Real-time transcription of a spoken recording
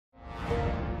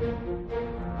Greetings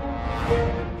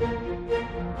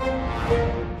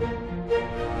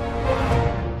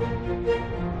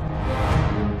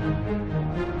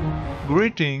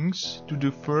to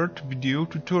the third video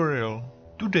tutorial.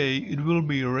 Today it will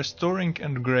be restoring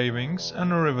engravings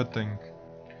and riveting.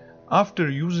 After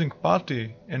using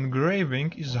putty,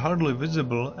 engraving is hardly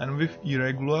visible and with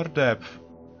irregular depth.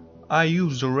 I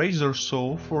use a razor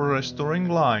saw for restoring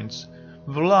lines.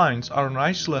 The lines are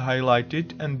nicely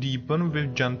highlighted and deepened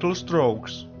with gentle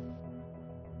strokes.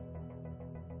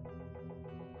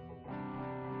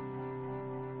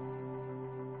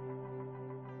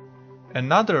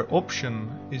 Another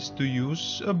option is to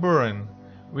use a burren,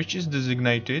 which is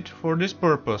designated for this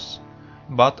purpose,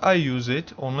 but I use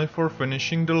it only for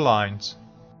finishing the lines.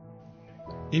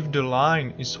 If the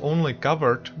line is only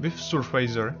covered with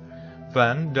surfacer,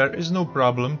 then there is no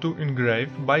problem to engrave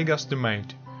by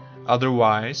guesstimate.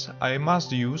 Otherwise, I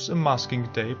must use a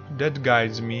masking tape that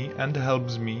guides me and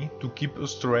helps me to keep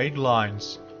straight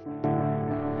lines.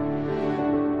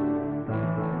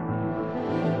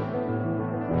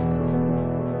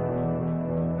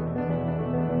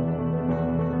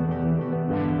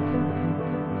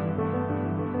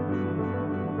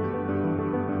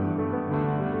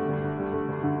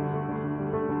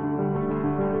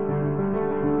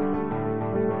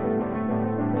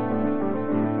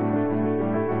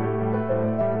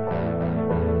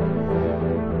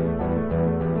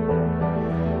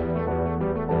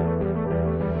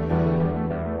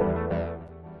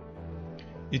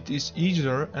 It is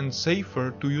easier and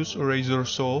safer to use a razor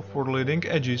saw for leading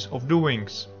edges of the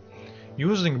wings.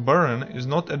 Using burren is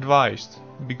not advised,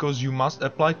 because you must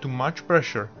apply too much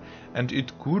pressure, and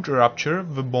it could rupture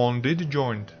the bonded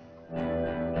joint.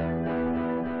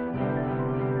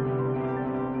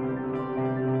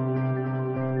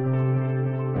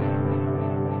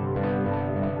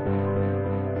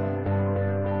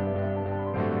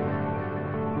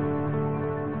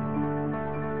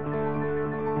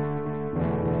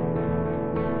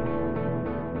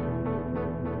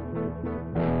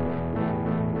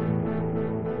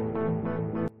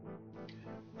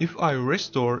 If I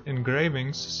restore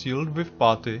engravings sealed with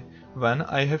putty, then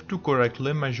I have to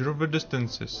correctly measure the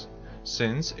distances,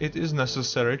 since it is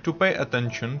necessary to pay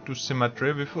attention to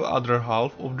symmetry with the other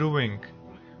half of the wing,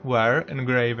 where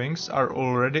engravings are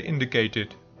already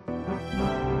indicated.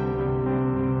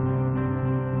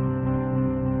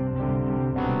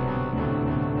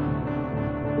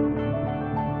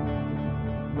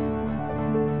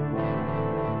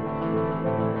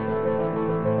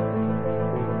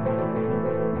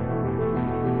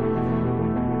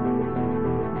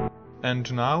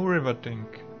 And now riveting.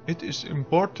 It is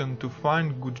important to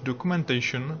find good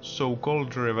documentation,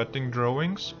 so-called riveting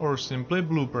drawings or simply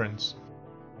blueprints.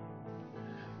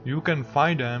 You can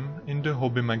find them in the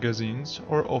hobby magazines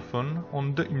or often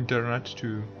on the internet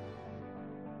too.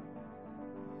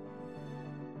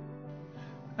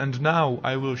 And now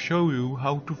I will show you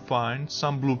how to find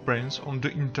some blueprints on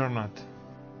the internet.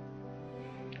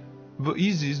 The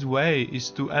easiest way is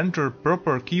to enter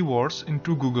proper keywords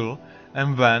into Google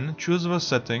and then choose the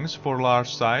settings for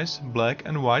large size, black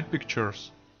and white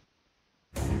pictures.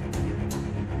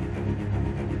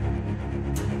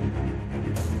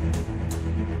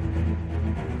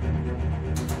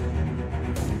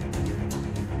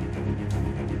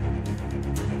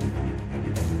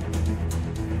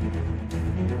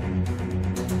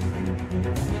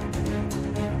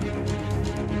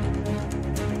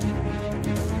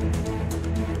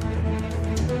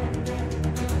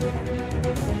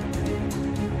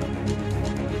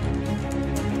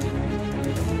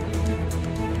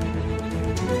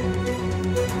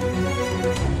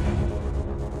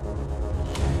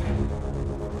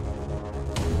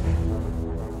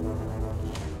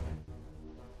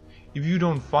 If you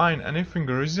don't find anything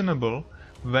reasonable,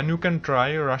 then you can try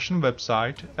a Russian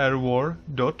website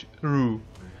airwar.ru.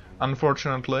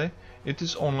 Unfortunately, it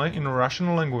is only in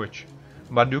Russian language,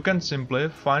 but you can simply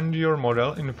find your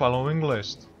model in the following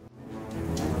list.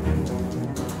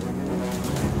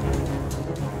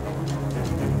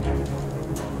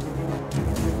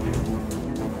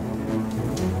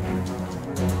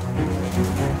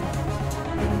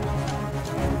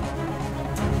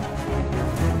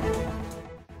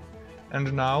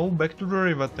 And now back to the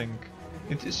riveting.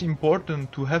 It is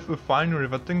important to have a fine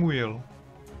riveting wheel.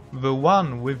 The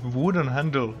one with wooden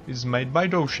handle is made by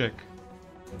Damek.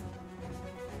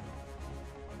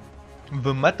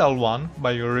 The metal one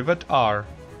by Rivet R.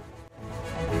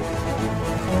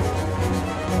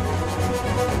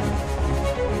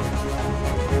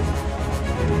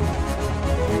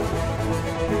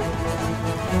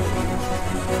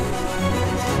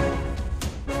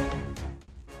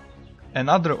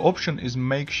 Another option is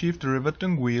makeshift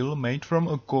riveting wheel made from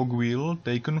a cogwheel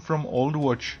taken from old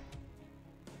watch.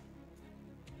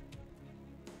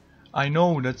 I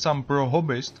know that some pro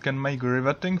hobbyists can make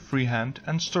riveting freehand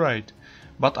and straight,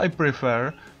 but I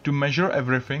prefer to measure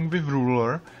everything with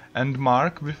ruler and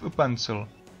mark with a pencil.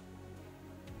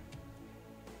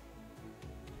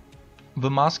 The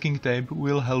masking tape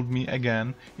will help me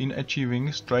again in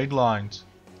achieving straight lines.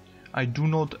 I do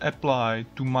not apply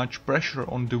too much pressure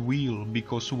on the wheel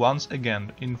because once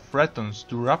again it threatens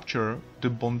to rupture the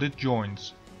bonded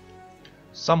joints.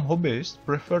 Some hobbyists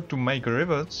prefer to make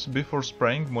rivets before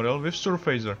spraying model with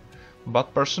surfacer,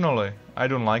 but personally I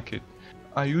don't like it.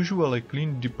 I usually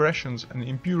clean depressions and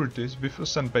impurities with a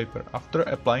sandpaper after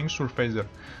applying surfacer,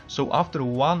 so after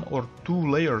 1 or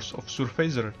 2 layers of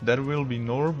surfacer there will be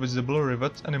no visible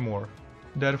rivets anymore.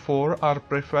 Therefore, I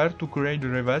prefer to create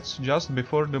rivets just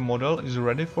before the model is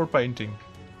ready for painting.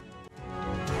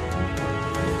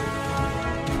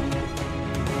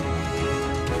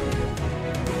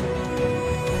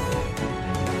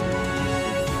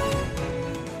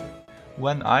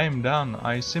 When I am done,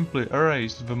 I simply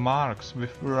erase the marks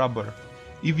with rubber.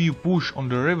 If you push on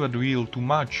the rivet wheel too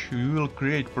much, you will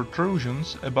create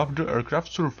protrusions above the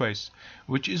aircraft surface,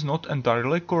 which is not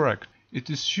entirely correct. It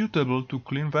is suitable to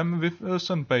clean them with a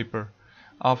sandpaper.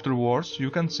 Afterwards, you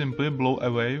can simply blow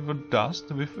away the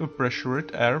dust with a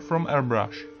pressurized air from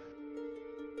airbrush.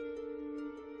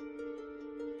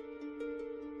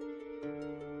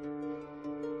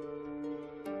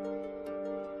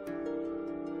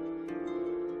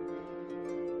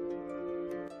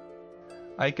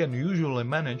 I can usually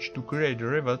manage to create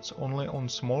rivets only on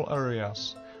small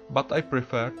areas, but I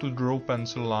prefer to draw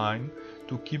pencil line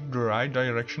to keep the right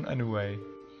direction anyway.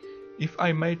 If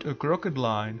I made a crooked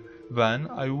line, then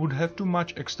I would have too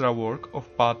much extra work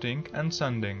of patting and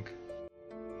sanding.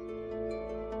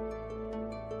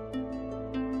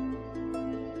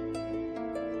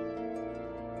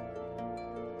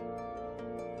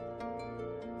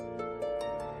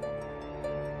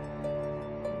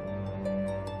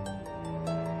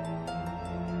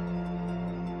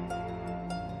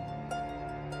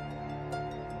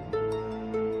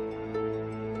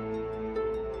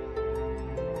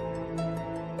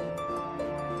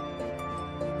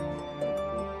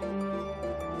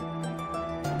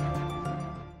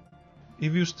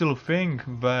 If you still think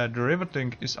that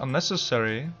riveting is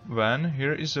unnecessary, then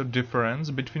here is a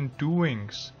difference between two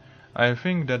wings. I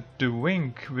think that the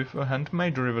wing with a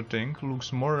handmade riveting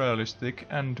looks more realistic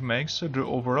and makes the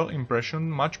overall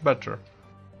impression much better.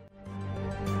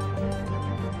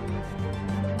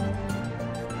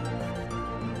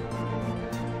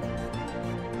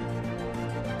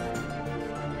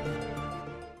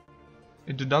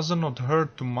 It does not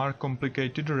hurt to mark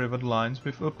complicated rivet lines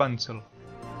with a pencil.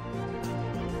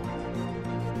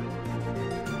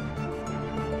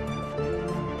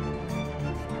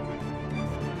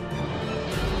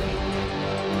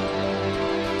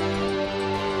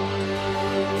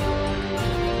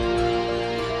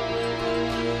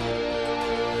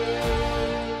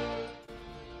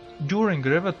 During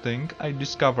riveting, I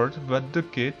discovered that the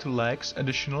kit lacks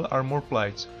additional armor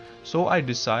plates, so I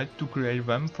decided to create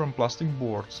them from plastic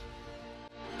boards.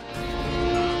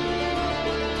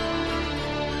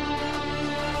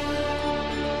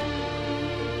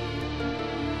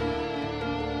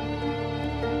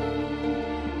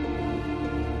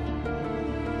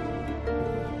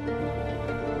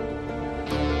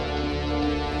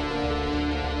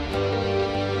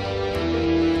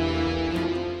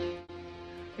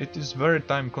 It is very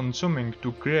time consuming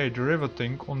to create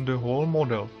riveting on the whole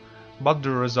model, but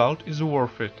the result is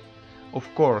worth it. Of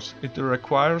course, it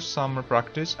requires some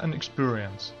practice and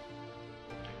experience.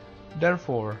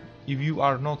 Therefore, if you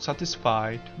are not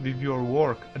satisfied with your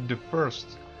work at the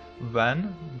first,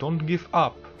 then don't give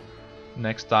up.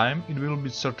 Next time it will be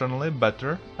certainly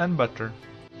better and better.